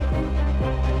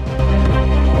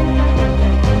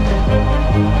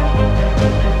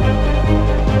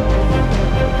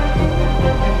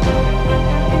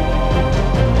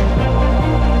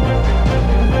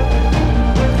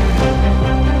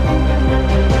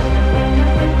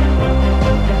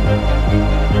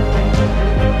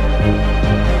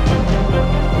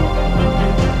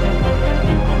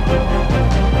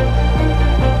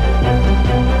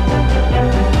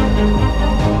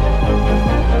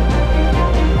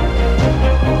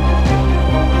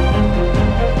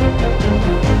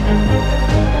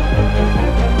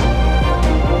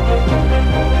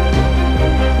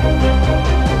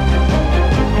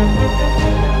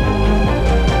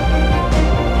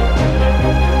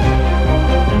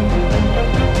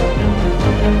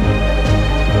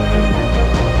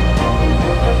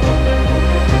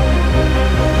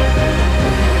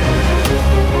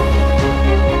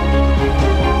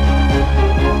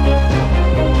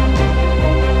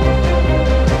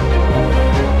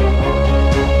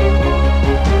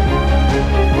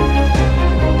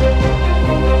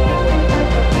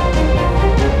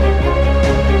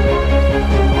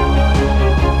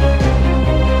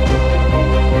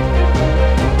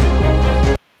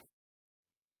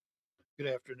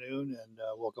Good afternoon, and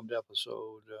welcome to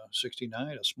episode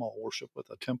 69, A Small Worship with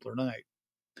a Templar Knight.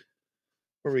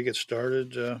 Before we get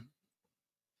started,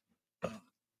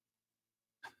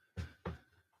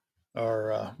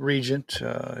 our regent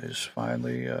is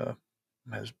finally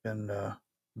has been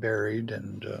buried,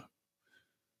 and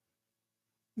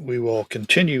we will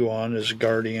continue on as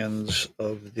guardians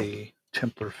of the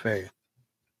Templar faith.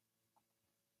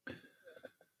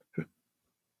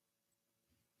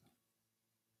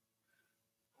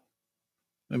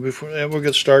 And we'll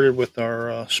get started with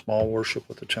our small worship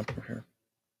with the Templar here.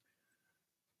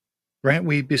 Grant,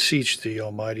 we beseech thee,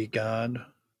 Almighty God,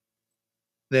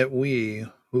 that we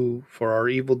who for our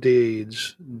evil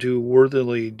deeds do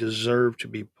worthily deserve to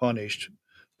be punished,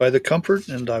 by the comfort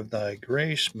and of thy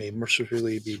grace may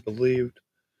mercifully be believed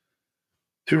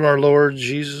through our Lord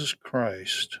Jesus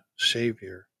Christ,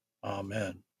 Savior.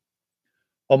 Amen.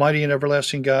 Almighty and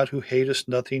everlasting God, who hatest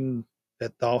nothing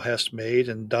that thou hast made,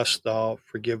 and dost thou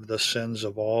forgive the sins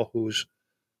of all who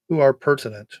are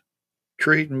pertinent,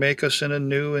 create and make us in a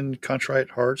new and contrite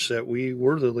hearts, that we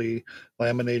worthily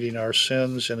laminating our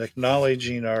sins and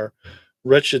acknowledging our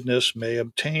wretchedness may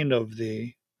obtain of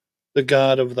thee, the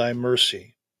God of thy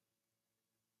mercy,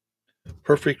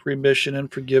 perfect remission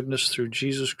and forgiveness through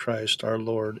Jesus Christ our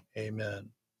Lord. Amen.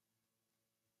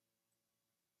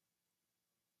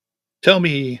 Tell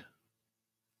me,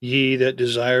 ye that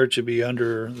desire to be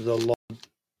under the law,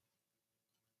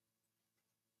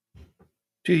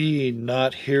 do ye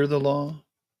not hear the law?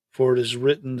 For it is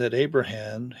written that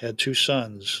Abraham had two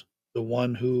sons, the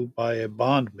one who by a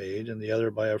bondmaid and the other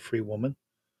by a free woman.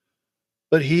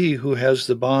 But he who has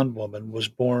the bondwoman was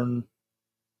born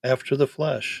after the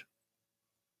flesh,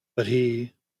 but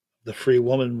he, the free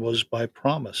woman, was by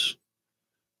promise,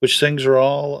 which things are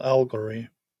all allegory.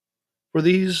 For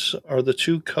these are the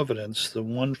two covenants, the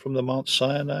one from the Mount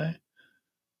Sinai,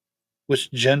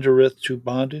 which gendereth to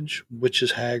bondage, which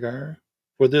is Hagar.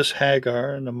 For this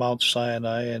Hagar in the Mount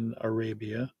Sinai in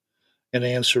Arabia, and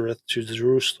answereth to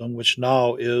Jerusalem, which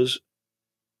now is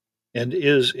and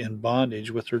is in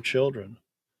bondage with her children.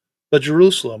 But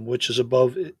Jerusalem, which is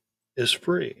above, is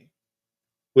free,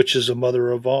 which is the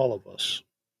mother of all of us.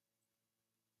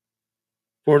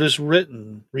 For it is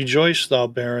written, Rejoice, thou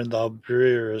barren, thou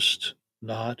bearest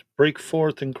not. Break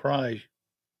forth and cry,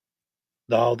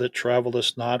 thou that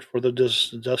travellest not, for the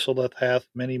desolate hath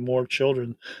many more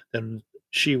children than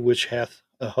she which hath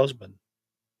a husband.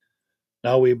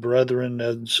 Now we brethren,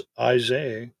 as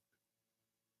Isaac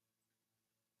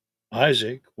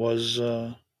was,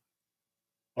 are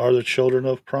the children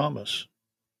of promise.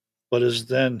 But as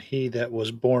then he that was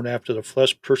born after the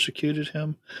flesh persecuted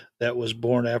him, that was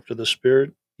born after the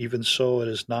Spirit, even so it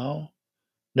is now.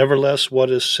 Nevertheless,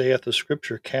 what is saith the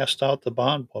Scripture, cast out the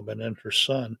bondwoman and her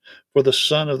son, for the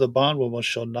son of the bondwoman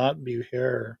shall not be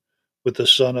heir with the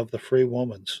son of the free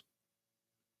woman's.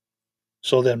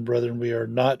 So then, brethren, we are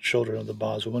not children of the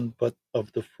bondwoman, but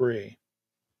of the free.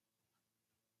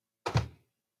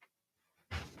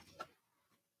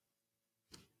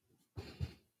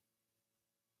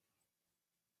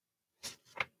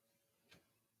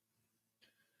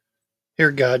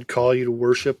 Hear God call you to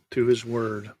worship through his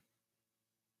word.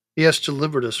 He has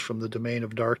delivered us from the domain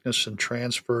of darkness and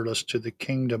transferred us to the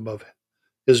kingdom of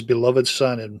his beloved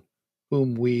Son, in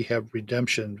whom we have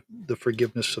redemption, the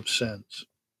forgiveness of sins.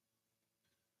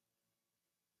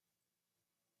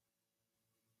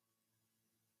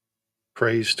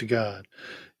 Praise to God.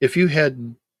 If you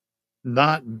had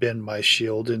not been my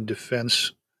shield and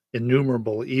defense,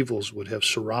 innumerable evils would have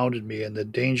surrounded me, and the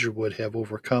danger would have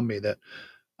overcome me, that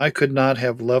I could not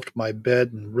have left my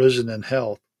bed and risen in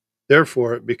health.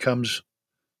 Therefore it becomes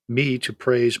me to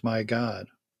praise my God.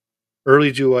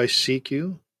 Early do I seek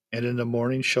you, and in the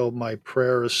morning shall my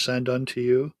prayer ascend unto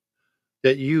you,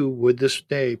 that you would this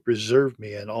day preserve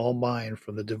me and all mine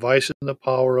from the device and the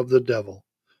power of the devil,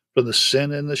 from the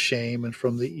sin and the shame, and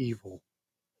from the evil.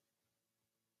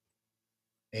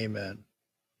 Amen.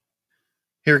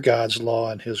 Hear God's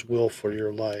law and his will for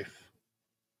your life.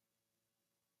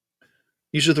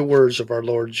 These are the words of our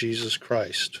Lord Jesus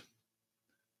Christ.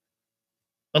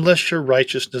 Unless your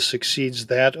righteousness exceeds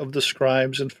that of the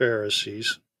scribes and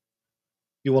Pharisees,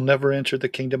 you will never enter the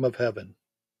kingdom of heaven.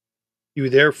 You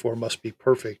therefore must be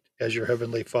perfect as your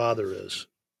heavenly Father is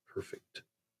perfect.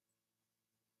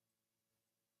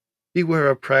 Beware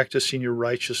of practicing your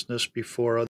righteousness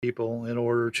before other people in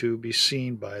order to be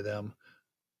seen by them,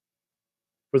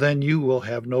 for then you will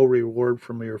have no reward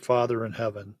from your Father in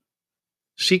heaven.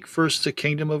 Seek first the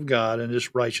kingdom of God and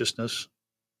his righteousness,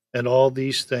 and all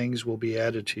these things will be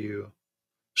added to you.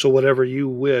 So whatever you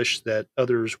wish that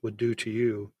others would do to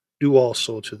you, do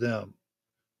also to them.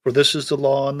 For this is the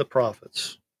law and the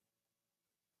prophets.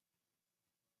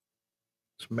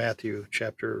 It's Matthew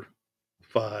chapter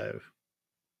 5.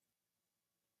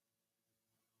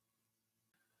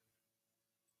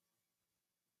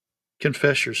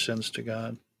 Confess your sins to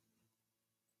God.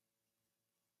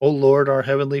 O Lord, our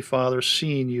heavenly Father,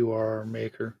 seeing you are our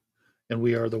Maker, and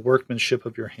we are the workmanship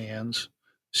of your hands,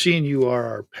 seeing you are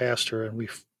our pastor, and we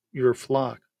your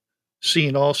flock,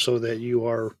 seeing also that you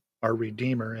are our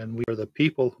Redeemer, and we are the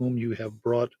people whom you have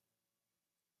brought,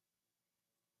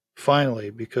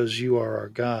 finally, because you are our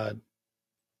God,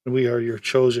 and we are your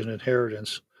chosen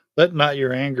inheritance. Let not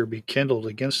your anger be kindled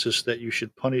against us that you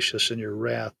should punish us in your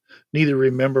wrath, neither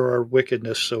remember our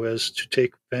wickedness so as to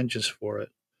take vengeance for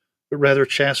it, but rather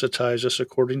chastise us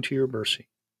according to your mercy.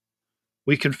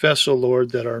 We confess, O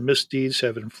Lord, that our misdeeds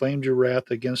have inflamed your wrath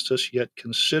against us, yet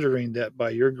considering that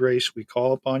by your grace we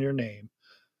call upon your name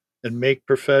and make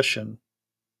profession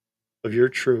of your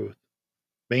truth,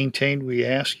 maintain, we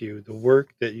ask you, the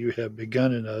work that you have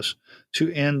begun in us,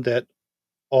 to end that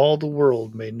all the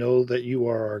world may know that you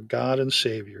are our God and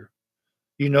Savior.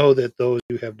 You know that those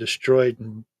you have destroyed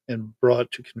and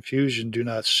brought to confusion do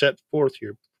not set forth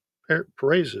your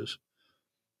praises,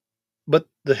 but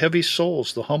the heavy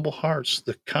souls, the humble hearts,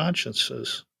 the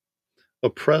consciences,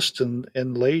 oppressed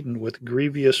and laden with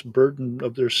grievous burden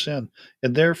of their sin,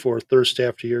 and therefore thirst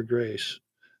after your grace.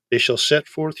 They shall set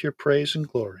forth your praise and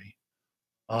glory.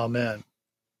 Amen.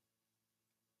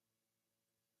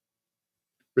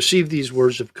 Receive these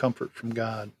words of comfort from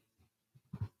God.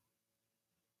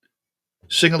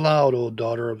 Sing aloud, O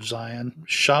daughter of Zion.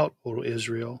 Shout, O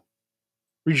Israel.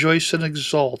 Rejoice and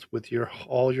exult with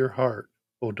all your heart,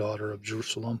 O daughter of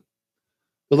Jerusalem.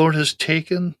 The Lord has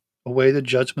taken away the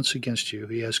judgments against you.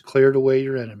 He has cleared away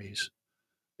your enemies.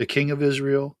 The King of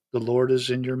Israel, the Lord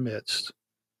is in your midst.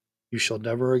 You shall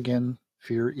never again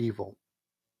fear evil.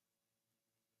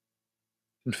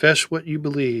 Confess what you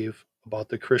believe about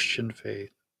the Christian faith.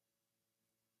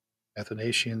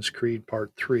 Athanasian's Creed,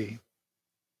 Part 3.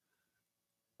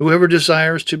 Whoever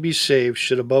desires to be saved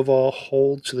should above all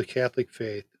hold to the Catholic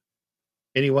faith.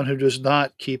 Anyone who does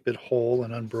not keep it whole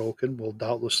and unbroken will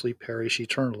doubtlessly perish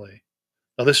eternally.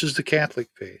 Now, this is the Catholic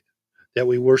faith, that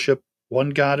we worship one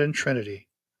God in Trinity,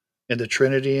 and the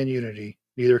Trinity in unity,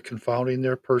 neither confounding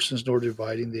their persons nor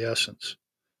dividing the essence.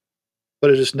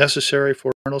 But it is necessary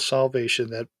for eternal salvation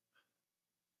that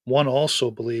one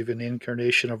also believe in the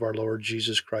incarnation of our Lord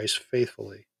Jesus Christ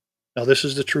faithfully. Now, this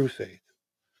is the true faith.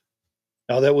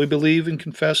 Now that we believe and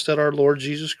confess that our Lord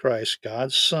Jesus Christ,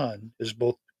 God's Son, is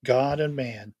both God and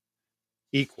man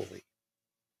equally.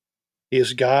 He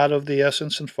is God of the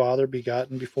essence and Father,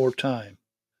 begotten before time,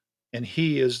 and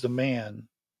he is the man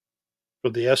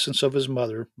from the essence of his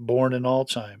mother, born in all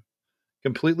time,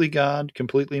 completely God,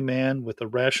 completely man, with a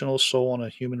rational soul and a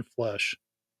human flesh,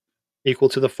 equal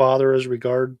to the Father as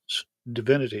regards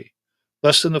divinity,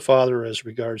 less than the Father as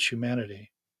regards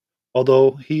humanity.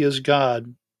 Although he is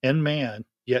God and man,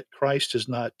 yet Christ is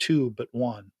not two but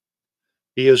one.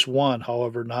 He is one,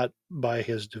 however, not by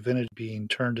his divinity being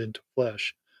turned into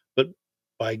flesh, but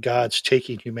by God's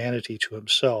taking humanity to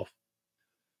himself.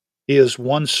 He is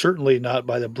one certainly not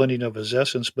by the blending of his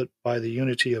essence, but by the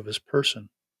unity of his person.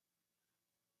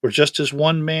 For just as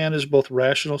one man is both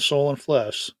rational soul and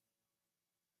flesh,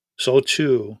 so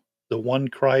too the one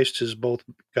Christ is both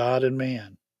God and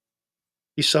man.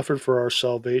 He suffered for our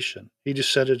salvation. He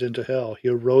descended into hell. He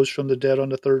arose from the dead on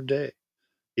the third day.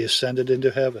 He ascended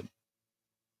into heaven.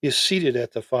 He is seated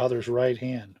at the Father's right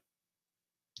hand.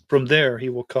 From there he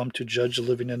will come to judge the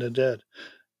living and the dead.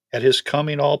 At his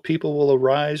coming, all people will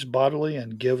arise bodily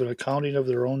and give an accounting of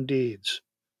their own deeds.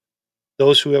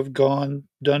 Those who have done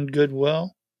good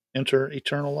will enter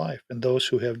eternal life, and those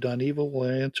who have done evil will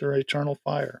enter eternal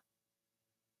fire.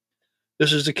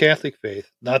 This is the Catholic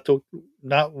faith.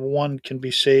 Not one can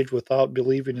be saved without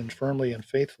believing in firmly and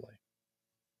faithfully.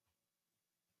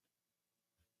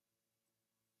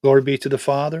 Glory be to the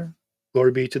Father,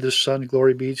 glory be to the Son,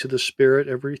 glory be to the Spirit,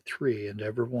 every three and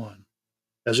ever one,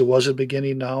 as it was in the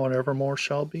beginning, now, and evermore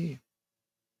shall be.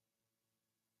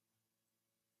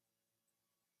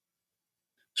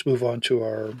 Let's move on to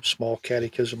our small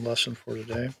catechism lesson for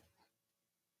today.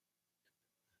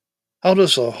 How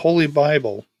does the Holy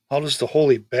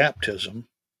Baptism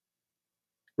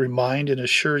remind and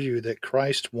assure you that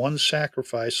Christ's one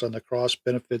sacrifice on the cross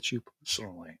benefits you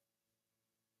personally?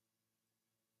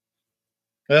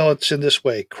 Well, it's in this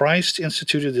way. Christ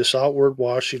instituted this outward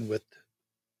washing with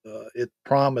it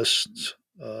promised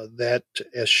that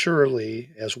as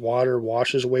surely as water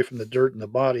washes away from the dirt in the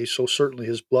body, so certainly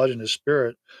his blood and his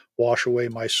spirit wash away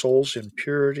my soul's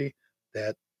impurity,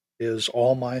 that is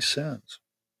all my sins.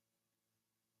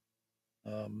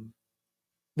 Um,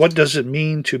 what does it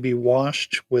mean to be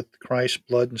washed with Christ's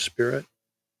blood and spirit?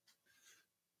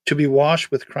 To be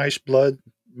washed with Christ's blood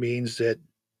means that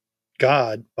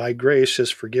God, by grace,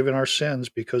 has forgiven our sins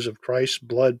because of Christ's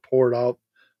blood poured out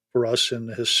for us in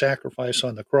his sacrifice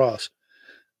on the cross.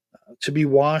 To be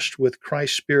washed with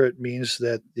Christ's Spirit means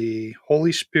that the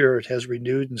Holy Spirit has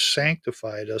renewed and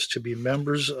sanctified us to be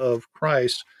members of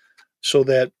Christ so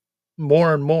that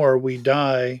more and more we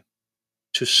die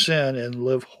to sin and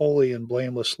live holy and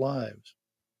blameless lives.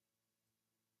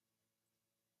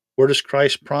 Where does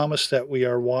Christ promise that we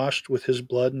are washed with his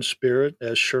blood and spirit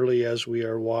as surely as we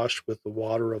are washed with the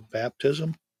water of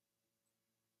baptism?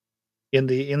 In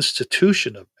the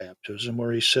institution of baptism,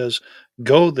 where he says,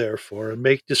 "Go therefore and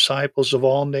make disciples of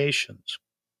all nations,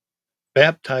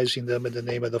 baptizing them in the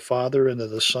name of the Father and of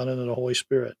the Son and of the Holy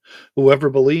Spirit. Whoever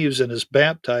believes and is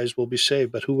baptized will be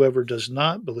saved, but whoever does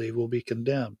not believe will be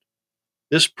condemned."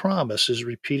 This promise is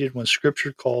repeated when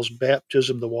Scripture calls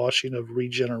baptism the washing of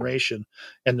regeneration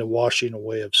and the washing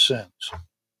away of sins.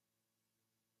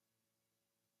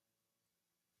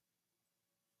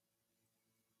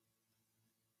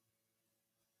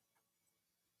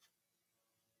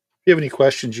 If you have any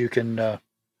questions, you can go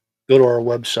to our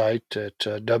website at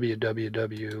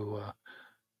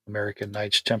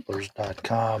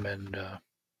www.americanknightstemplars.com and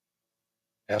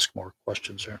ask more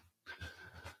questions there.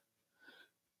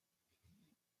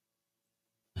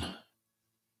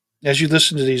 As you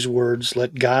listen to these words,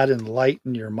 let God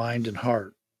enlighten your mind and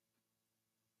heart.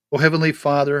 O Heavenly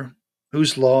Father,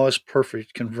 whose law is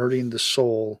perfect, converting the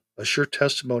soul, a sure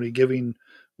testimony, giving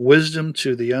wisdom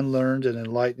to the unlearned and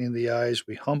enlightening the eyes,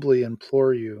 we humbly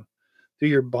implore you, through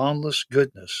your boundless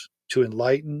goodness, to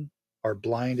enlighten our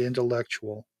blind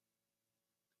intellectual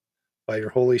by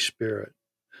your Holy Spirit,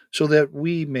 so that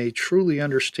we may truly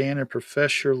understand and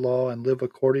profess your law and live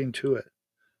according to it,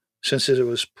 since it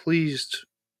was pleased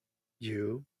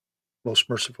you, most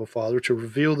merciful Father, to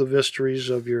reveal the mysteries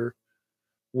of your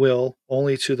will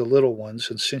only to the little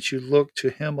ones, and since you look to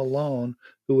him alone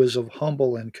who is of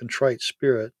humble and contrite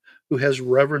spirit, who has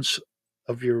reverence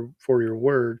of your for your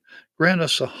word, grant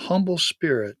us a humble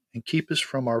spirit and keep us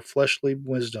from our fleshly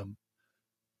wisdom,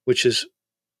 which is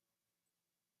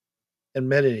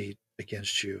enmity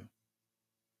against you.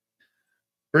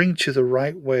 Bring to the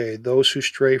right way those who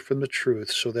stray from the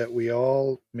truth, so that we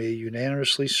all may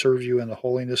unanimously serve you in the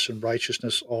holiness and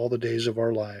righteousness all the days of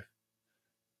our life.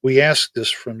 We ask this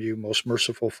from you, most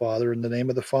merciful Father, in the name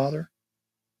of the Father,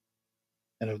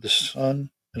 and of the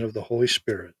Son, and of the Holy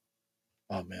Spirit.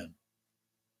 Amen.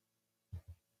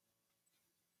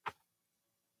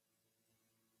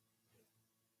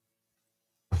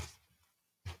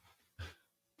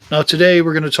 Now, today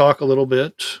we're going to talk a little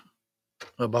bit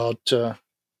about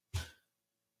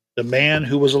the man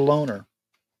who was a loner.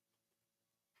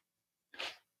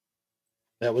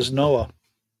 That was Noah.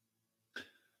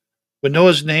 When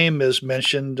Noah's name is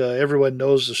mentioned, everyone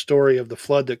knows the story of the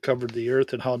flood that covered the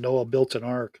earth and how Noah built an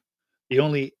ark. The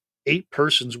only 8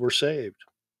 persons were saved.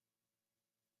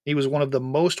 He was one of the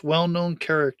most well known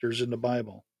characters in the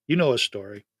Bible. You know his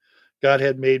story. God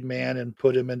had made man and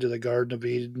put him into the Garden of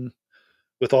Eden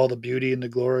with all the beauty and the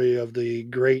glory of the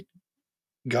great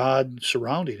God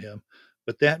surrounding him.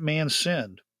 But that man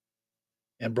sinned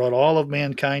and brought all of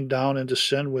mankind down into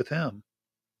sin with him.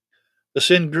 The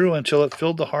sin grew until it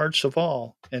filled the hearts of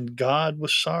all, and God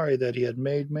was sorry that he had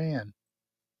made man.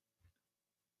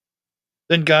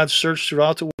 Then God searched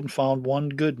throughout the world and found one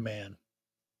good man,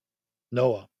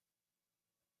 Noah,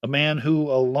 a man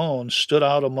who alone stood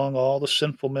out among all the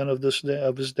sinful men of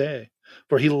his day,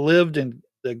 for he lived in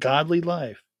the godly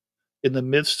life in the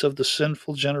midst of the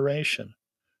sinful generation.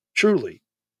 Truly,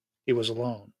 he was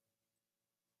alone.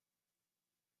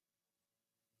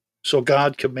 So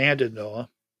God commanded Noah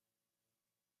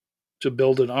to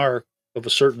build an ark of a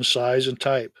certain size and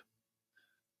type.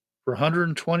 For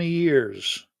 120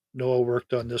 years, Noah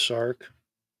worked on this ark,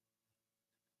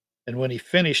 and when he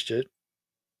finished it,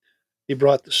 he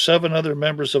brought the 7 other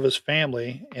members of his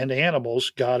family and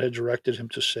animals God had directed him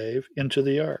to save into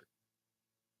the ark.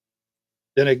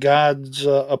 Then, at God's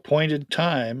appointed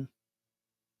time,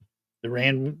 the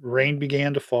rain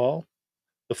began to fall.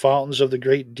 The fountains of the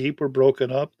great deep were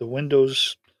broken up. The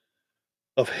windows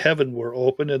of heaven were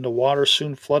opened, and the water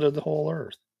soon flooded the whole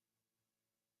earth.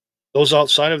 Those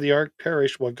outside of the ark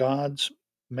perished, while God's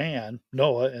man,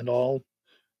 Noah, and all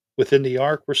within the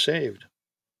ark were saved.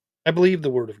 I believe the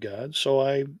word of God, so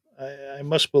I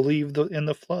must believe in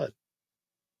the flood.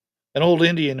 An old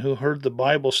Indian who heard the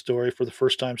Bible story for the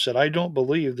first time said, "I don't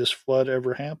believe this flood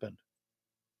ever happened.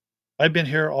 I've been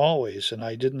here always and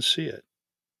I didn't see it.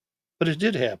 But it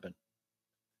did happen.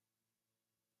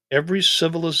 Every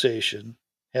civilization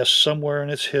has somewhere in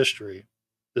its history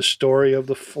the story of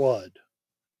the flood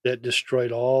that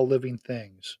destroyed all living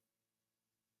things.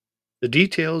 The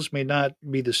details may not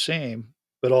be the same,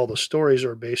 but all the stories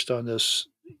are based on this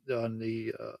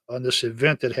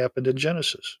event that happened in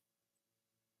Genesis.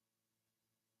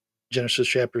 Genesis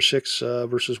chapter 6,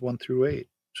 verses 1 through 8.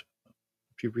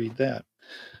 If you read that.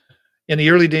 In the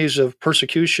early days of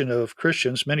persecution of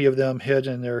Christians, many of them hid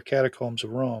in their catacombs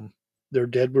of Rome. Their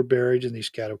dead were buried in these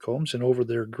catacombs, and over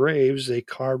their graves they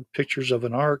carved pictures of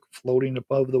an ark floating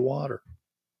above the water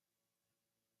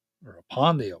or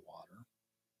upon the water,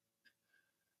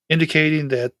 indicating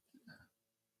that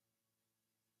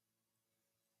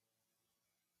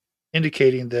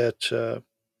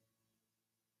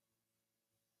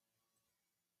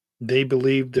they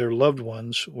believed their loved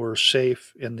ones were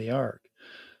safe in the ark.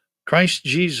 Christ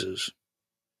Jesus,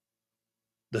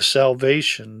 the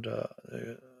salvation,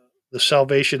 the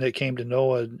salvation that came to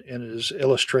Noah in his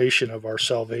illustration of our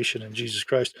salvation in Jesus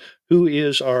Christ, who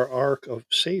is our ark of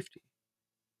safety.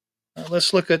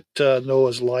 Let's look at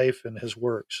Noah's life and his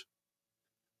works.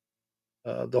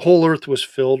 The whole earth was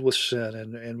filled with sin,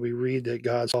 and we read that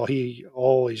God's all he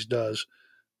always does.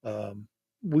 Um,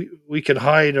 we can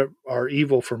hide our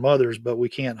evil from others, but we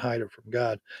can't hide it from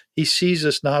God. He sees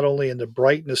us not only in the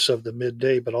brightness of the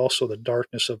midday, but also the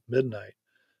darkness of midnight.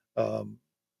 Um,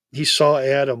 he saw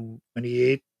Adam when he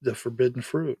ate the forbidden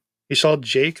fruit. He saw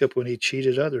Jacob when he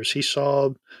cheated others. He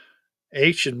saw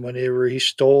Achan whenever he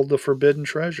stole the forbidden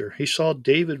treasure. He saw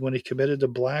David when he committed the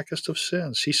blackest of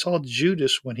sins. He saw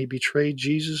Judas when he betrayed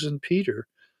Jesus, and Peter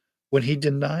when he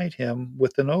denied him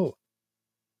with an oath.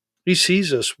 He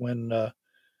sees us when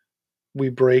we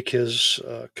break his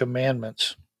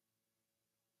commandments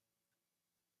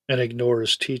and ignore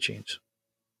his teachings.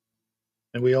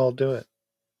 And we all do it.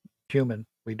 Human,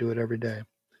 we do it every day.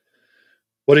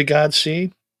 What did God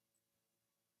see?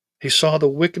 He saw the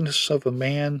wickedness of a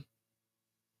man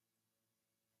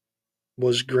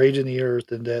was great in the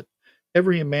earth, and that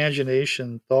every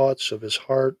imagination, thoughts of his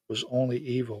heart was only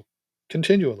evil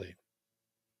continually.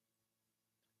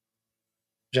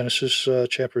 Genesis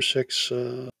chapter 6,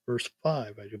 verse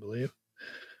 5, I do believe.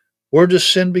 Where does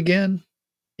sin begin?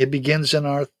 It begins in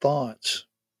our thoughts.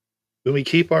 When we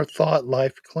keep our thought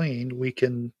life clean, we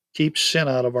can keep sin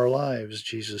out of our lives,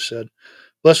 Jesus said.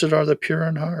 Blessed are the pure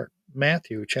in heart.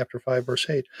 Matthew chapter 5, verse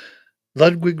 8.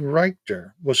 Ludwig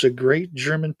Richter was a great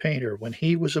German painter. When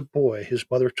he was a boy, his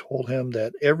mother told him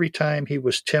that every time he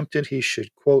was tempted, he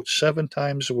should quote 7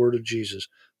 times the word of Jesus.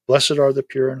 Blessed are the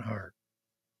pure in heart.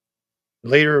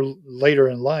 Later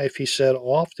in life, he said,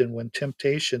 often when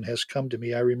temptation has come to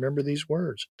me, I remember these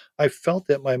words. I felt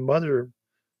that my mother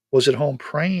was at home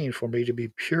praying for me to be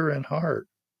pure in heart.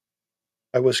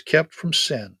 I was kept from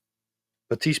sin,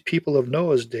 but these people of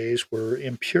Noah's days were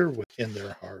impure within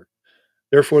their heart.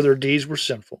 Therefore, their deeds were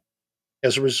sinful.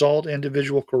 As a result,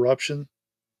 individual corruption,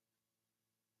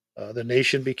 the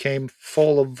nation became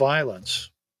full of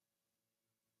violence.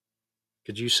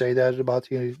 Could you say that about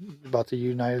the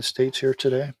United States here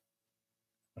today?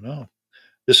 No.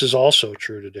 This is also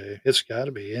true today. It's got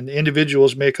to be. And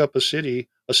individuals make up a city,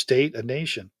 a state, a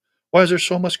nation. Why is there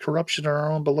so much corruption in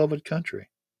our own beloved country?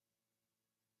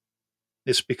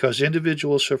 It's because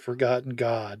individuals have forgotten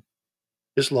God,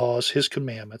 his laws, his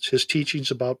commandments, his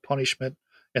teachings about punishment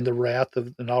and the wrath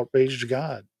of an outraged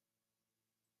God.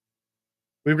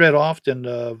 We read often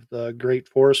of the great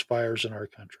forest fires in our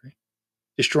country,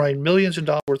 destroying millions of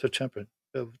dollars worth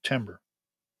of timber.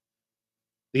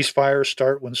 These fires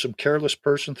start when some careless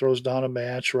person throws down a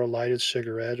match or a lighted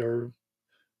cigarette, or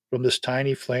from this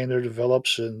tiny flame there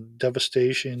develops a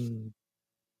devastating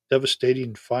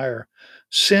fire.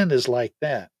 Sin is like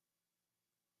that.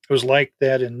 It was like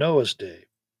that in Noah's day.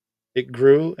 It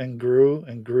grew and grew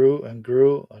and grew and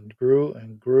grew and grew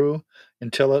and grew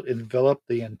until it enveloped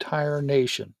the entire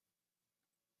nation.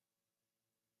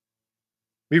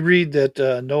 We read that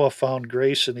Noah found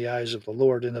grace in the eyes of the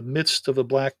Lord. In the midst of the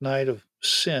black night of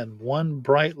sin, one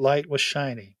bright light was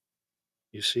shining.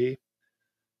 You see,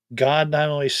 God not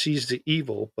only sees the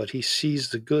evil, but he sees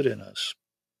the good in us.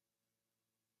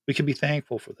 We can be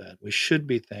thankful for that. We should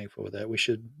be thankful for that. We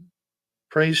should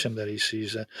praise him that he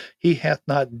sees that. He hath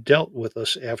not dealt with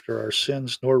us after our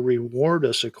sins, nor reward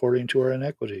us according to our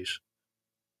iniquities.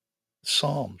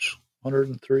 Psalms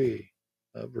 103,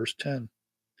 verse 10.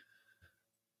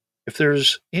 If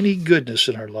there's any goodness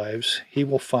in our lives, he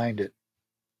will find it.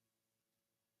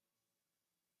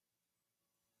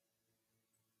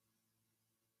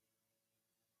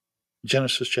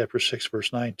 Genesis chapter 6,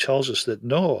 verse 9 tells us that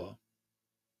Noah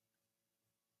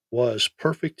was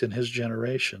perfect in his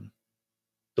generation.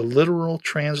 The literal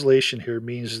translation here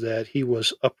means that he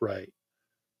was upright.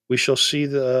 We shall see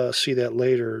that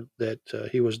later, that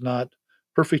he was not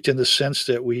perfect in the sense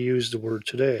that we use the word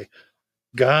today.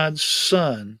 God's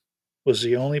Son was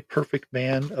the only perfect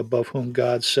man above whom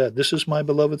God said, "This is my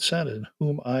beloved Son, in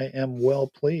whom I am well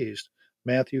pleased."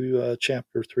 Matthew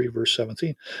chapter 3, verse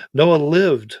 17. Noah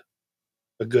lived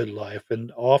a good life,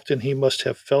 and often he must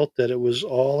have felt that it was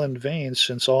all in vain,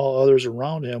 since all others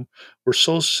around him were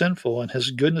so sinful, and his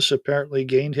goodness apparently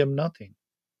gained him nothing.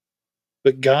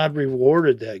 But God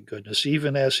rewarded that goodness,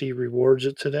 even as he rewards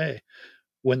it today.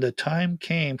 When the time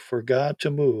came for God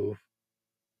to move,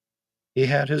 he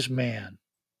had his man.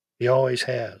 He always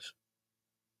has.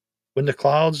 When the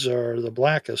clouds are the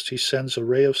blackest, he sends a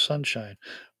ray of sunshine.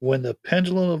 When the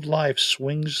pendulum of life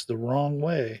swings the wrong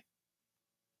way,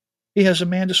 he has a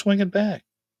man to swing it back.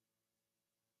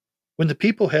 When the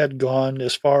people had gone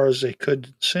as far as they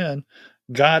could sin,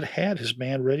 God had his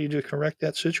man ready to correct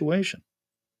that situation.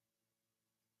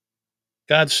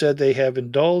 God said, "They have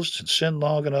indulged in sin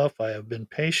long enough. I have been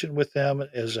patient with them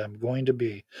as I'm going to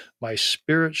be. My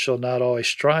spirit shall not always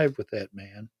strive with that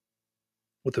man,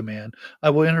 with the man.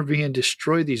 I will intervene and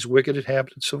destroy these wicked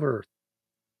inhabitants of earth."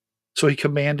 So he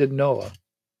commanded Noah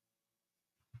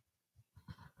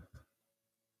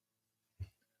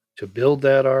to build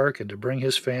that ark and to bring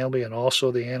his family and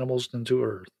also the animals into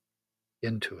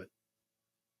it.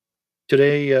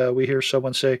 Today, we hear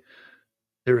someone say,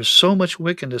 "There is so much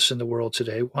wickedness in the world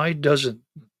today. Why doesn't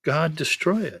God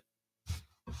destroy it?"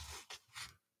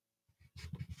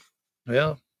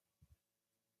 Well,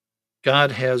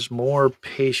 God has more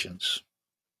patience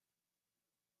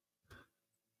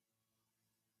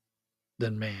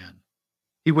than man.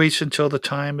 He waits until the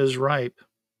time is ripe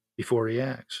before he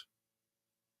acts.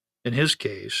 In his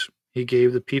case, he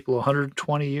gave the people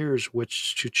 120 years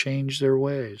which to change their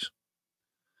ways.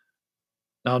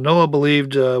 Now, Noah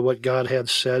believed what God had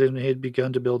said, and he had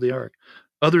begun to build the ark.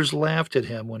 Others laughed at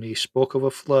him when he spoke of a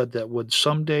flood that would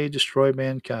someday destroy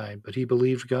mankind, but he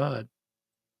believed God.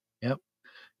 Yep.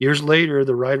 Years later,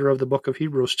 the writer of the book of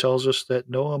Hebrews tells us that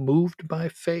Noah moved by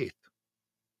faith.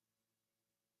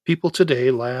 People today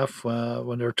laugh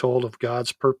when they're told of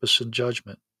God's purpose and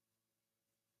judgment.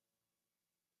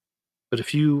 But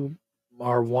if you're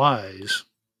wise,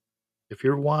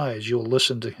 you'll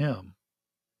listen to him.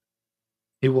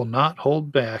 He will not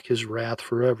hold back his wrath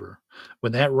forever.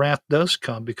 When that wrath does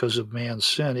come because of man's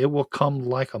sin, it will come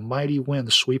like a mighty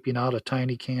wind sweeping out a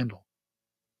tiny candle.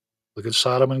 Look at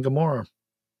Sodom and Gomorrah.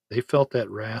 They felt that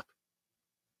wrath.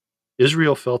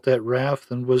 Israel felt that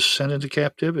wrath and was sent into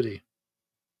captivity.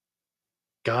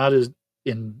 God is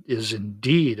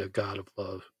indeed a God of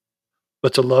love,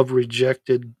 but the love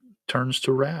rejected turns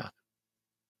to wrath.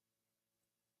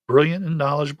 Brilliant and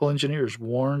knowledgeable engineers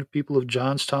warned people of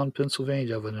Johnstown,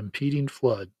 Pennsylvania of an impending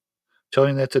flood,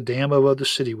 telling that the dam above the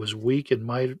city was weak and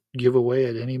might give away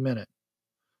at any minute.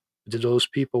 But those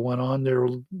people went on their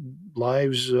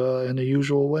lives in the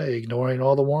usual way, ignoring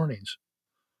all the warnings.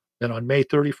 Then on May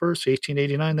 31st,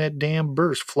 1889, that dam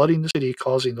burst, flooding the city,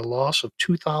 causing the loss of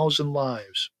 2,000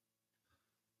 lives.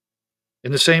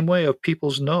 In the same way, people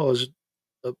of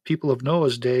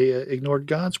Noah's day ignored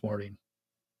God's warning.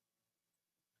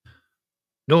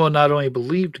 Noah not only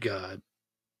believed God,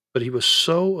 but he was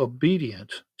so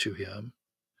obedient to him,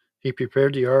 he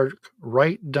prepared the ark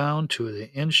right down to the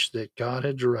inch that God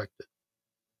had directed.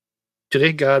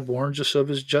 Today, God warns us of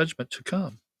his judgment to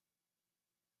come,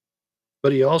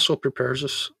 but he also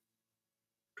prepares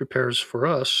for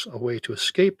us a way to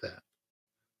escape that.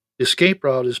 The escape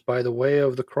route is by the way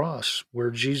of the cross,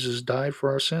 where Jesus died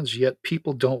for our sins, yet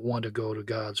people don't want to go to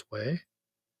God's way.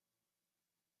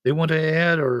 They want to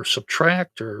add or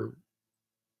subtract or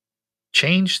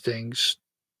change things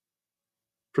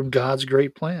from God's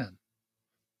great plan.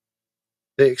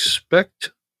 They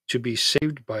expect to be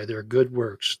saved by their good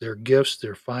works, their gifts,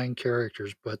 their fine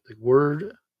characters, but the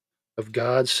word of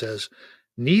God says,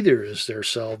 "Neither is there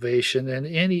salvation in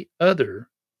any other,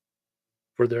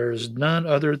 for there is none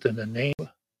other than the name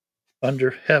under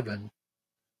heaven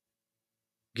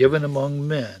given among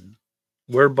men,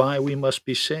 whereby we must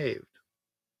be saved."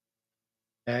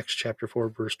 Acts chapter 4,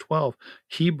 verse 12.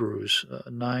 Hebrews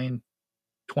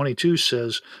 9:22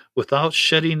 says, "Without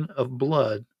shedding of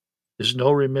blood is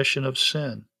no remission of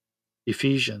sin."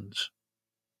 Ephesians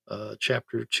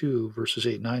chapter 2, verses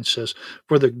 8 and 9 says,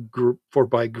 For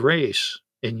by grace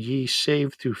and ye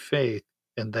saved through faith,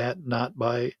 and that not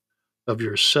by of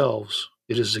yourselves.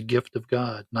 It is a gift of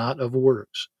God, not of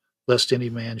works, lest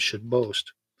any man should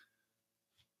boast.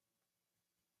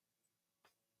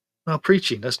 Now,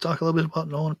 preaching. Let's talk a little bit about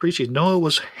Noah and preaching. Noah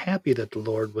was happy that the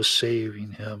Lord was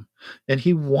saving him, and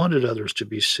he wanted others to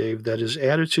be saved. That is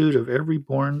attitude of every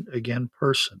born again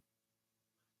person.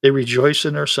 They rejoice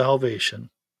in their salvation,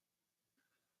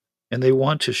 and they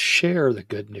want to share the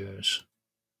good news.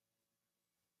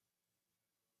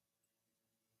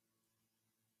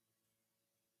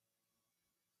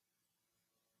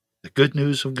 The good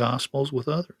news of gospels with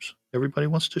others. Everybody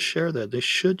wants to share that. They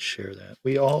should share that.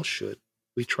 We all should.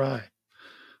 We try.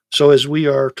 So, as we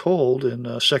are told in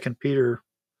 2 Peter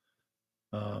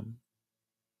um,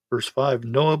 verse 5,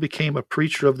 Noah became a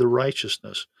preacher of the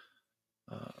righteousness,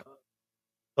 uh,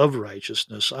 of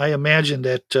righteousness. I imagine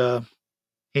that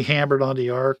he hammered on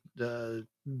the ark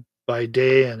by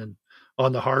day and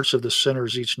on the hearts of the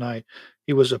sinners each night.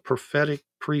 He was a prophetic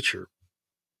preacher,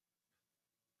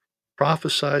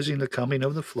 prophesizing the coming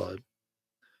of the flood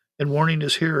and warning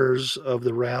his hearers of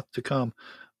the wrath to come.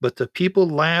 But the people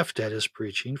laughed at his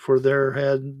preaching, for there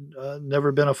had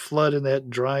never been a flood in that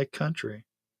dry country.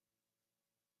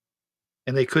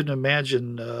 And they couldn't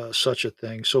imagine such a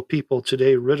thing. So people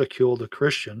today ridicule the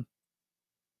Christian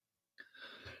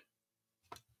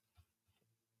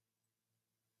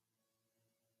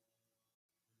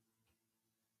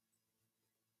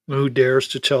who dares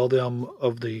to tell them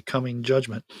of the coming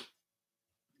judgment.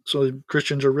 So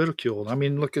Christians are ridiculed. I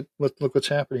mean, look what's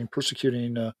happening,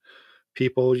 persecuting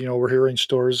people. You know, we're hearing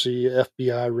stories the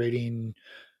FBI raiding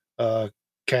uh,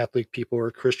 Catholic people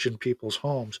or Christian people's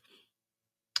homes.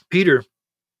 Peter,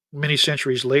 many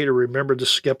centuries later, remembered the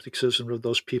skepticism of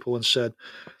those people and said,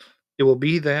 "It will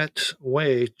be that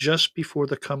way just before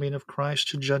the coming of Christ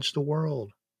to judge the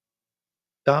world.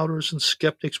 Doubters and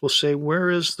skeptics will say, 'Where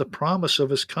is the promise of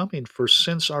his coming? For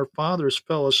since our fathers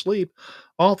fell asleep,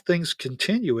 all things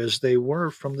continue as they were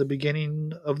from the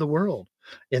beginning of the world.'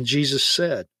 And Jesus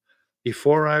said,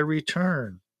 'Before I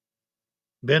return,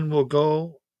 men will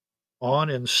go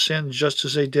on and sin just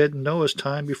as they did in Noah's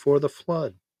time before the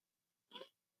flood.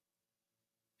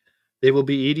 They will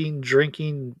be eating,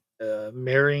 drinking,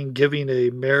 marrying, giving into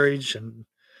marriage and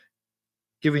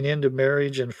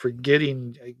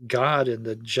forgetting God and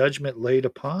the judgment laid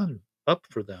upon up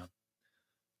for them.'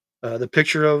 The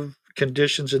picture of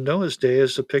conditions in Noah's day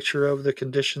is a picture of the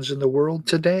conditions in the world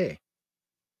today.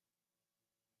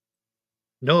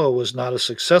 Noah was not a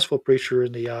successful preacher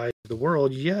in the eyes of the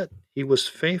world, yet he was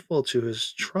faithful to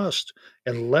his trust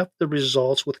and left the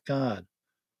results with God.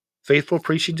 Faithful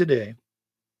preaching today,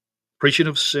 preaching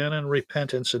of sin and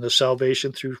repentance and the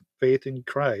salvation through faith in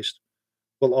Christ,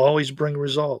 will always bring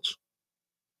results.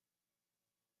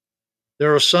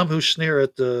 There are some who sneer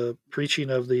at the preaching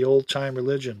of the old time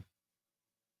religion.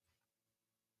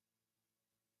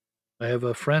 I have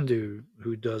a friend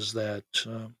who does that.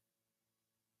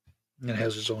 And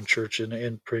has his own church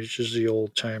and preaches the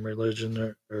old time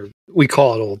religion, or we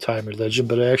call it old time religion,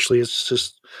 but actually it's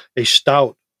just a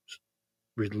stout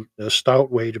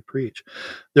way to preach.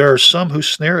 There are some who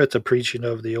sneer at the preaching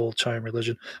of the old time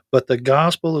religion, but the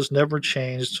gospel has never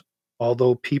changed,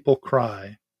 although people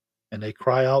cry, and they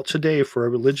cry out today for a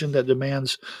religion that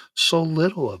demands so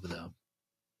little of them.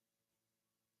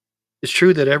 It's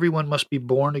true that everyone must be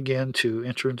born again to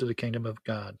enter into the kingdom of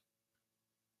God.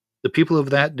 The people of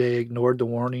that day ignored the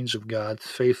warnings of God's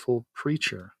faithful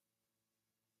preacher,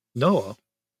 Noah,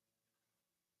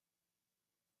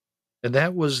 and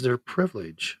that was their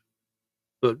privilege,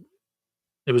 but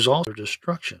it was also their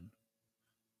destruction.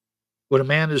 When a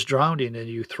man is drowning and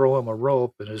you throw him a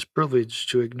rope, it is privilege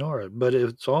to ignore it, but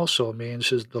it also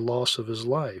means the loss of his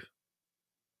life.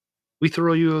 We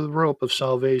throw you a rope of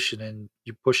salvation and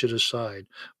you push it aside,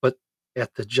 but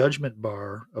at the judgment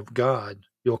bar of God,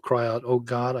 you'll cry out, "Oh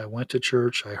God, I went to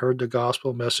church, I heard the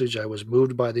gospel message, I was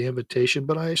moved by the invitation,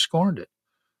 but I scorned it.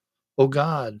 Oh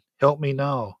God, help me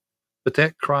now." But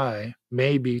that cry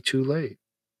may be too late.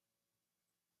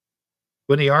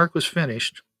 When the ark was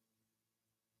finished,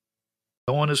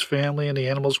 Noah and his family and the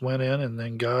animals went in, and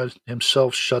then God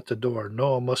himself shut the door.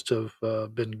 Noah must have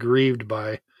been grieved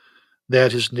by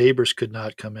that his neighbors could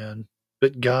not come in,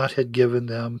 but God had given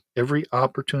them every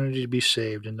opportunity to be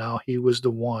saved, and now he was the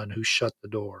one who shut the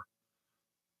door.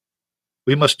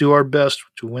 We must do our best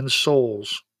to win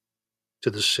souls to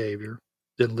the Savior,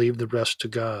 then leave the rest to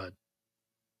God.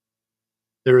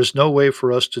 There is no way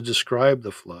for us to describe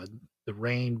the flood. The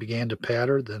rain began to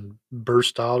patter, then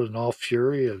burst out in all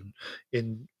fury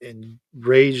and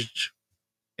raged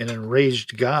and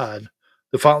enraged God.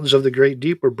 The fountains of the great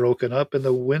deep were broken up, and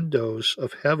the windows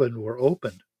of heaven were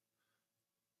opened.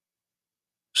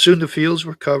 Soon the fields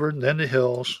were covered, and then the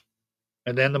hills,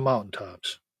 and then the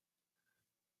mountaintops.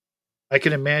 I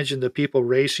can imagine the people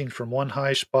racing from one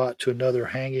high spot to another,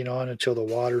 hanging on until the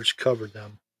waters covered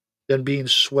them, then being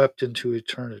swept into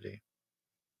eternity.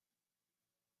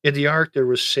 In the ark, there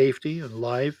was safety and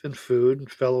life and food and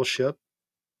fellowship.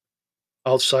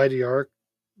 Outside the ark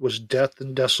was death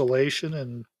and desolation,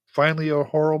 and finally a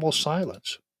horrible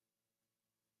silence,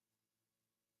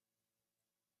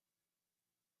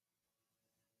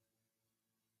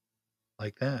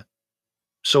 like that.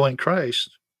 So in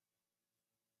Christ,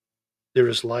 there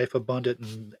is life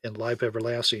abundant and life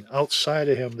everlasting. Outside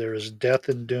of him, there is death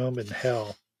and doom and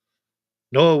hell.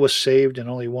 Noah was saved in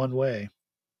only one way.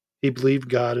 He believed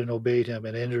God and obeyed him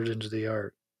and entered into the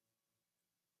ark.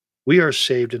 We are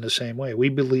saved in the same way. We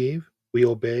believe, we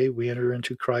obey, we enter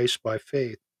into Christ by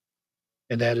faith,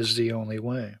 and that is the only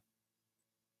way.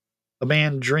 A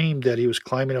man dreamed that he was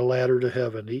climbing a ladder to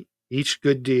heaven. Each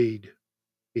good deed,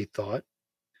 he thought,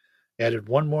 added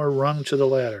one more rung to the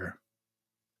ladder.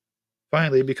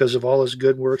 Finally, because of all his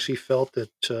good works, he felt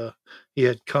that he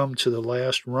had come to the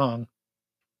last rung,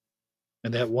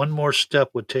 and that one more step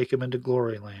would take him into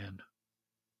glory land.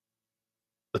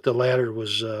 But the ladder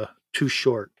was too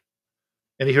short,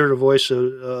 and he heard a voice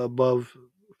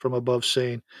from above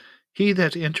saying, "He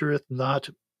that entereth not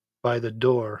by the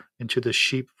door into the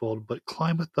sheepfold, but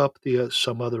climbeth up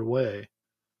some other way,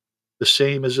 the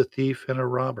same is a thief and a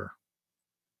robber."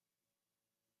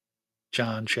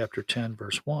 John chapter 10,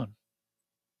 verse 1.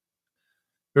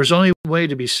 There's only one way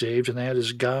to be saved, and that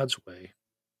is God's way.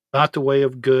 Not the way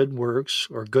of good works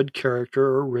or good character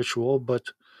or ritual, but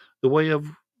the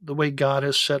way God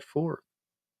has set forth.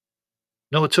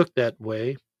 Noah took that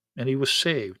way, and he was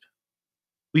saved.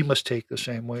 We must take the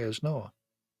same way as Noah.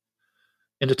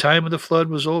 And the time of the flood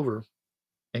was over,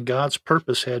 and God's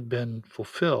purpose had been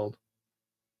fulfilled.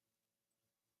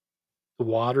 The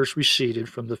waters receded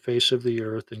from the face of the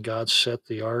earth, and God set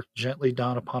the ark gently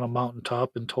down upon a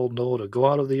mountaintop and told Noah to go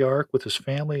out of the ark with his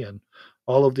family and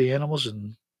all of the animals.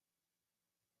 And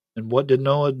what did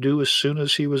Noah do as soon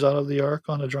as he was out of the ark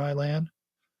on the dry land?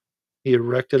 He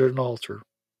erected an altar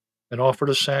and offered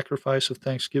a sacrifice of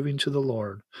thanksgiving to the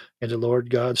Lord. And the Lord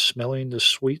God, smelling the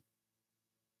sweet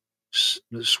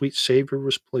savor,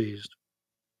 was pleased.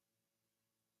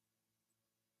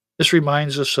 This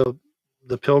reminds us of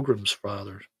the Pilgrim's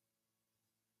Fathers.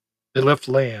 They left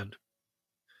land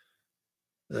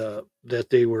that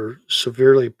they were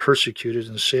severely persecuted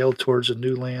and sailed towards a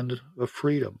new land of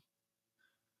freedom.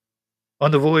 On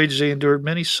the voyage, they endured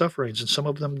many sufferings, and some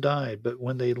of them died. But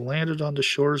when they landed on the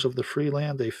shores of the free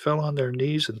land, they fell on their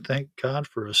knees and thanked God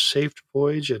for a safe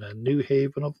voyage and a new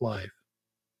haven of life.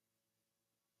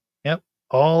 Yep,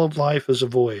 all of life is a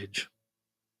voyage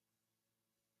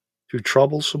through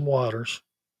troublesome waters.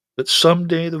 But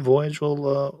someday the voyage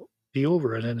will be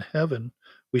over, and in heaven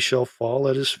we shall fall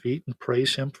at his feet and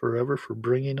praise him forever for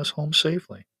bringing us home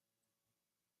safely.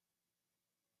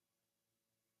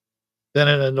 Then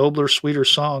in a nobler, sweeter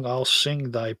song, I'll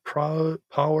sing thy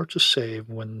power to save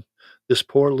when this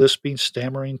poor lisping,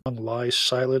 stammering tongue lies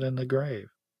silent in the grave,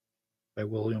 by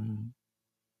William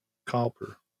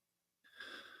Cowper.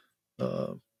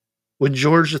 Uh, when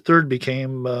George III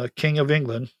became King of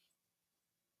England,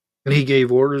 and he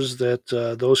gave orders that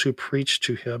those who preached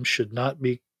to him should not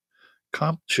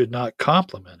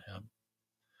compliment him.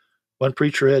 One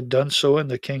preacher had done so, and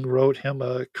the king wrote him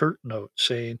a curt note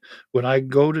saying, "When I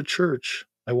go to church,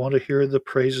 I want to hear the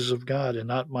praises of God and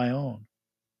not my own.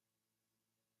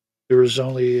 There is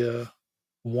only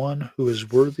one who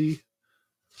is worthy.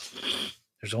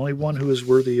 There's only one who is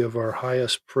worthy of our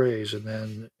highest praise." And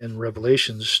then in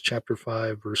Revelations chapter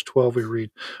 5, verse 12, we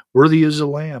read, "Worthy is the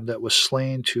Lamb that was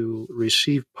slain to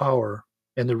receive power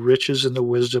and the riches and the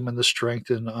wisdom and the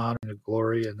strength and the honor and the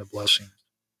glory and the blessing."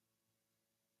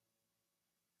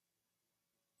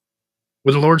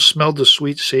 When the Lord smelled the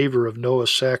sweet savor of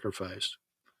Noah's sacrifice,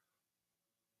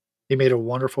 he made a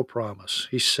wonderful promise.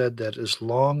 He said that as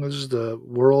long as the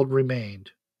world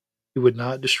remained, he would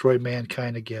not destroy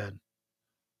mankind again.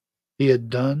 He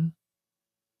had done,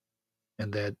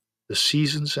 and that the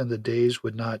seasons and the days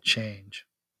would not change.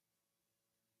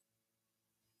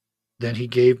 Then he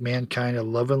gave mankind a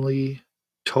lovingly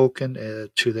token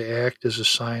to the act as a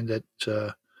sign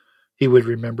that he would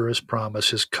remember his promise,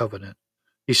 his covenant.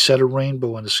 He set a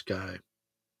rainbow in the sky,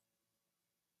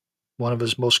 one of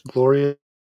his most glorious.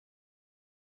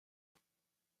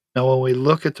 Now, when we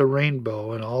look at the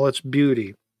rainbow and all its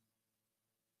beauty,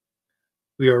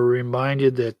 we are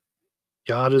reminded that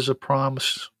God is a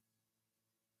promise.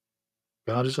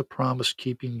 God is a promise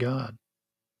keeping God.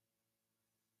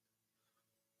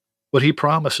 What he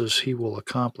promises, he will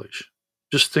accomplish.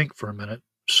 Just think for a minute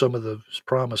some of the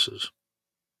promises.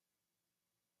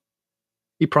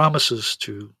 He promises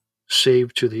to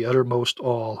save to the uttermost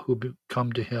all who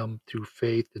come to him through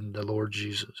faith in the Lord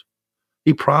Jesus.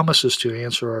 He promises to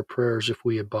answer our prayers if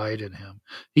we abide in him.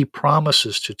 He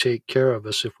promises to take care of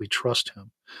us if we trust him.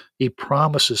 He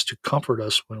promises to comfort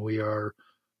us when we are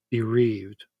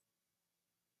bereaved.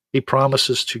 He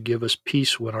promises to give us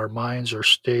peace when our minds are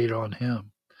stayed on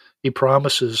him. He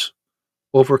promises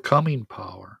overcoming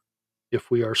power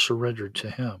if we are surrendered to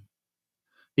him.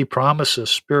 He promises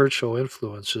spiritual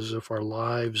influences if our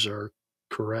lives are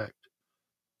correct.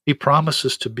 He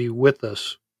promises to be with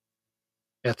us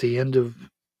at the end of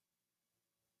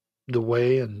the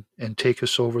way and take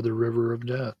us over the river of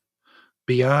death.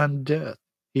 Beyond death,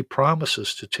 he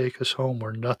promises to take us home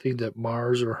where nothing that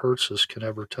mars or hurts us can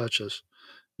ever touch us.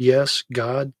 Yes,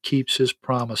 God keeps his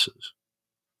promises.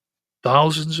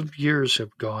 Thousands of years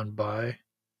have gone by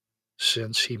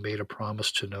since he made a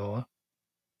promise to Noah.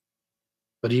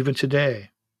 But even today,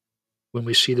 when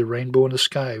we see the rainbow in the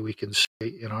sky, we can say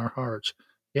in our hearts,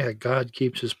 yeah, God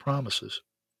keeps his promises.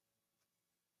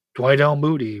 Dwight L.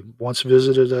 Moody once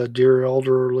visited a dear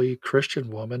elderly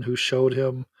Christian woman who showed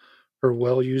him her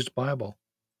well-used Bible.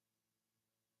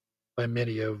 By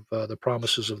many of the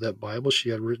promises of that Bible, she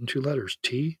had written two letters,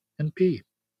 T and P.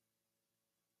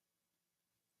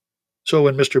 So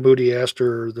when Mr. Moody asked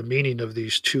her the meaning of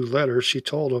these two letters, she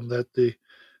told him that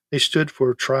they stood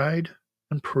for tried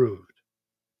and proved.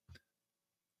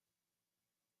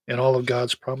 And all of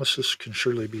God's promises can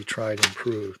surely be tried and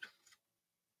proved.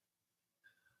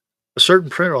 A certain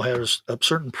printer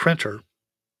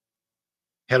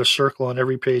had a circle on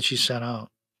every page he sent out.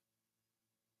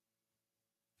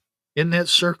 In that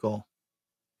circle,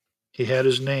 he had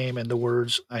his name and the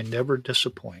words, I never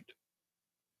disappoint.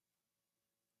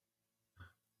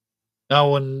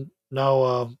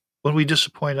 When we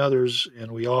disappoint others,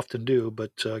 and we often do,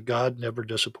 but God never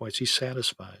disappoints, he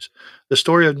satisfies. The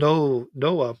story of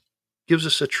Noah gives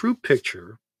us a true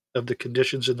picture of the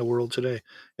conditions in the world today.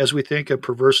 As we think of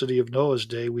perversity of Noah's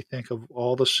day, we think of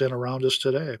all the sin around us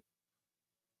today.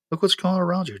 Look what's going on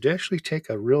around you. To actually take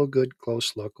a real good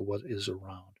close look at what is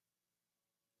around.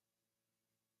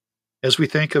 As we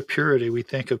think of purity, we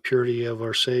think of purity of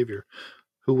our Savior,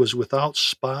 who was without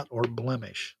spot or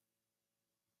blemish.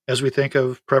 As we think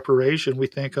of preparation, we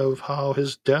think of how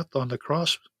his death on the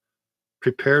cross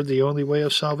prepared the only way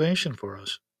of salvation for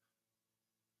us.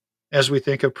 As we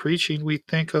think of preaching, we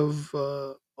think of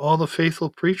all the faithful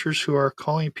preachers who are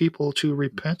calling people to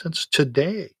repentance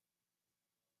today.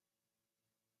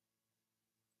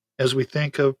 As we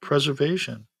think of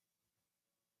preservation,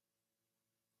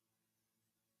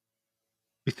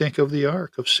 we think of the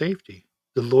ark of safety,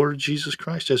 the Lord Jesus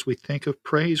Christ. As we think of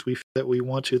praise, we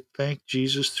want to thank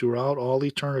Jesus throughout all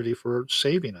eternity for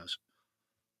saving us.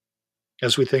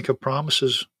 As we think of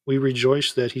promises, we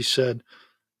rejoice that he said,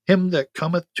 him that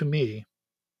cometh to me,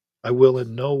 I will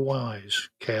in no wise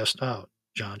cast out.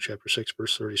 John chapter 6,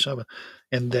 verse 37.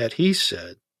 And that he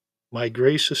said, my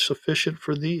grace is sufficient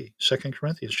for thee. 2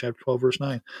 Corinthians chapter 12, verse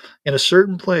 9. In a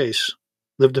certain place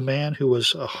lived a man who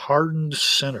was a hardened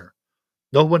sinner.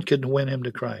 No one could win him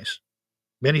to Christ.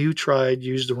 Many who tried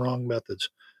used the wrong methods.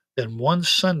 Then one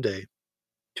Sunday,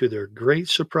 to their great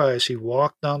surprise, he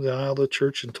walked down the aisle of the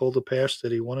church and told the pastor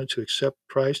that he wanted to accept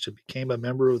Christ and became a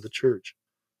member of the church.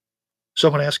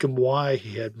 Someone asked him why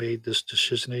he had made this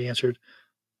decision, and he answered,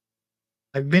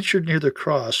 I ventured near the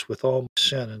cross with all my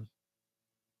sin,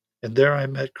 and there I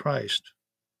met Christ.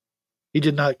 He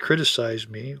did not criticize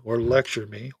me or lecture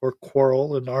me or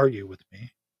quarrel and argue with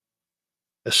me,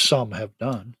 as some have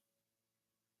done.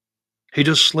 He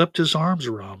just slipped his arms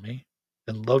around me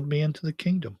and loved me into the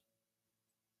kingdom.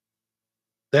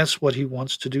 That's what he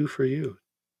wants to do for you.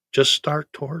 Just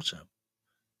start towards him,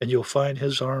 and you'll find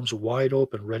his arms wide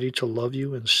open, ready to love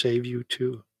you and save you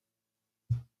too.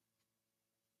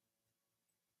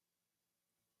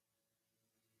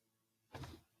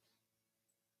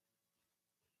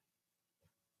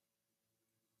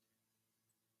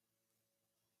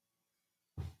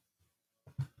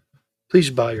 Please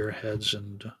bow your heads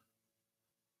and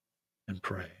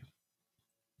pray.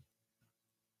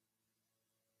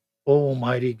 O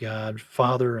Almighty God,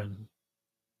 Father and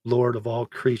Lord of all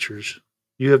creatures,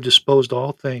 you have disposed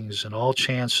all things and all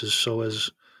chances so as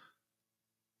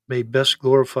may best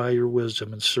glorify your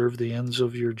wisdom and serve the ends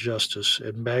of your justice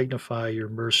and magnify your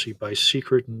mercy by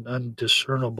secret and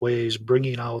undiscernible ways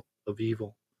bringing out of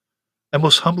evil. I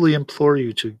most humbly implore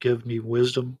you to give me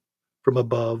wisdom from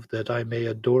above that I may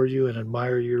adore you and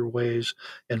admire your ways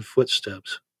and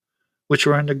footsteps, which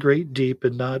are in the great deep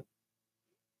and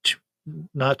to,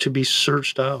 not to be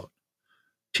searched out.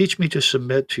 Teach me to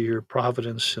submit to your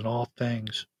providence in all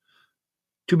things,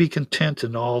 to be content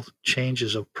in all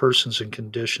changes of persons and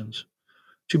conditions,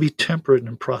 to be temperate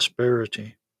in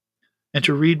prosperity, and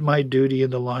to read my duty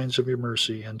in the lines of your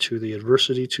mercy, and to the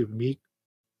adversity to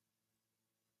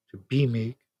be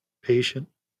meek, patient,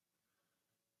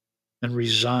 and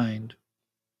resigned,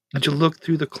 and to look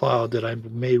through the cloud that I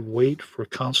may wait for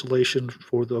consolation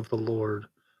of the Lord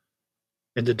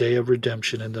in the day of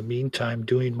redemption, in the meantime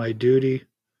doing my duty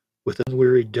with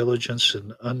unwearied diligence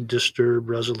and undisturbed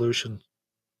resolution,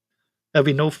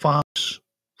 having no fondness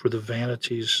for the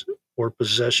vanities or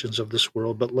possessions of this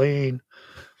world, but laying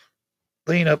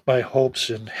up my hopes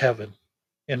in heaven,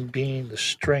 and being the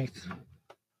strength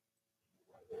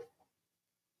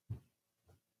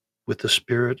with the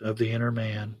spirit of the inner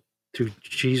man, through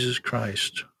Jesus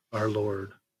Christ our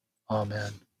Lord.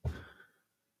 Amen.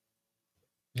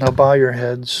 Now bow your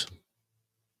heads,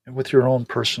 and with your own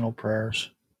personal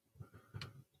prayers,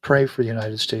 pray for the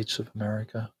United States of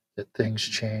America, that things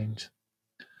change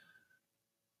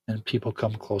and people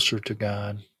come closer to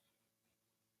God.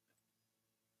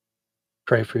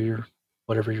 Pray for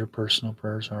whatever your personal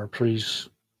prayers are. Please.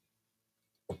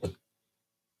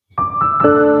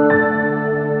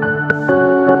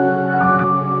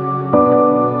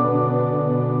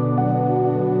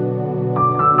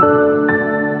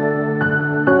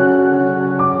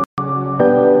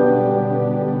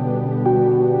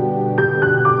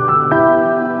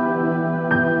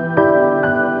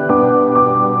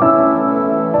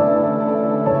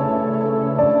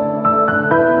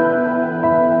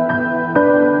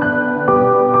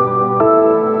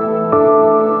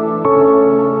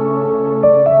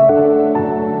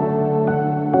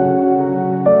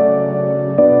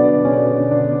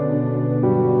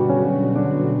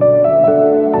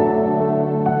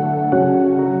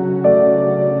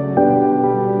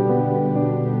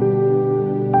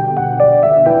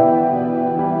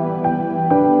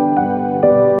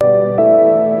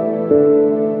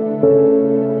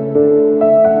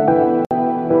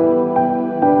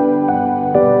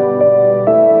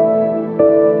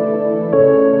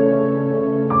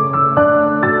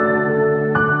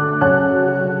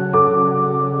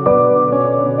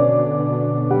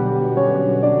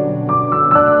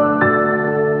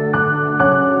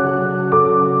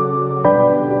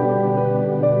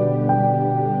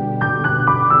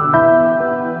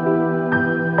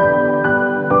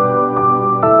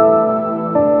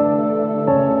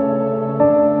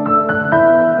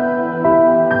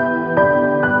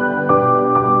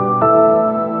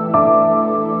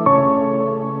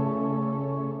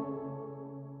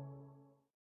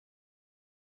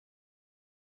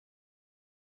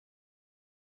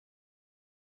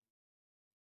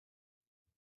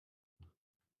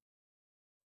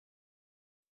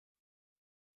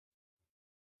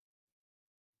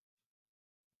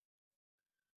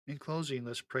 In closing,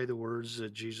 let's pray the words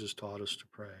that Jesus taught us to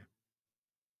pray.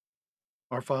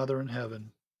 Our Father in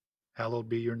heaven, hallowed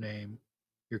be your name.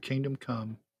 Your kingdom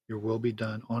come, your will be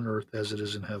done on earth as it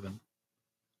is in heaven.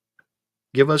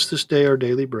 Give us this day our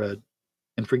daily bread,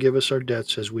 and forgive us our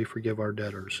debts as we forgive our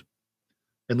debtors.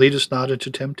 And lead us not into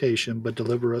temptation, but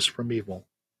deliver us from evil.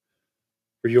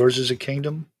 For yours is the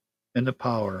kingdom, and the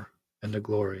power, and the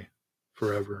glory,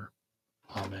 forever.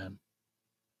 Amen.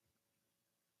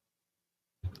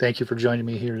 Thank you for joining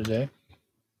me here today.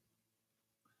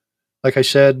 Like I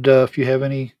said, if you have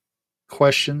any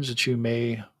questions that you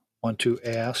may want to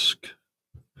ask,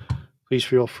 please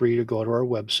feel free to go to our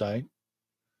website.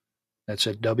 That's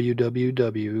at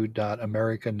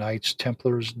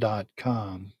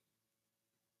www.americanknightstemplars.com.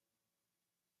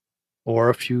 Or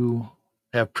if you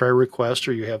have prayer requests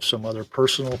or you have some other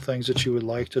personal things that you would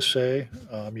like to say,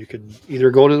 you can either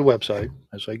go to the website,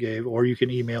 as I gave, or you can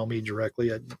email me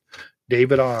directly at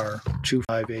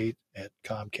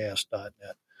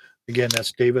davidr258@comcast.net. Again,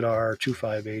 that's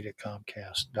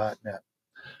davidr258@comcast.net.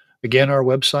 Again, our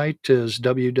website is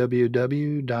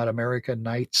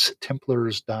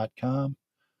www.americanknightstemplars.com.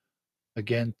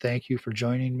 Again, thank you for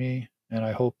joining me, and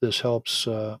I hope this helps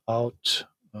out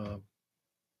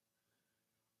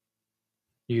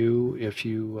you. If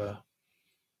you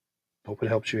hope it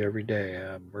helps you every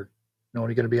day. We're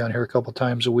only going to be on here a couple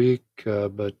times a week,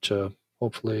 but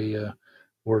hopefully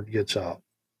word gets out.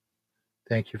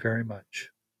 Thank you very much.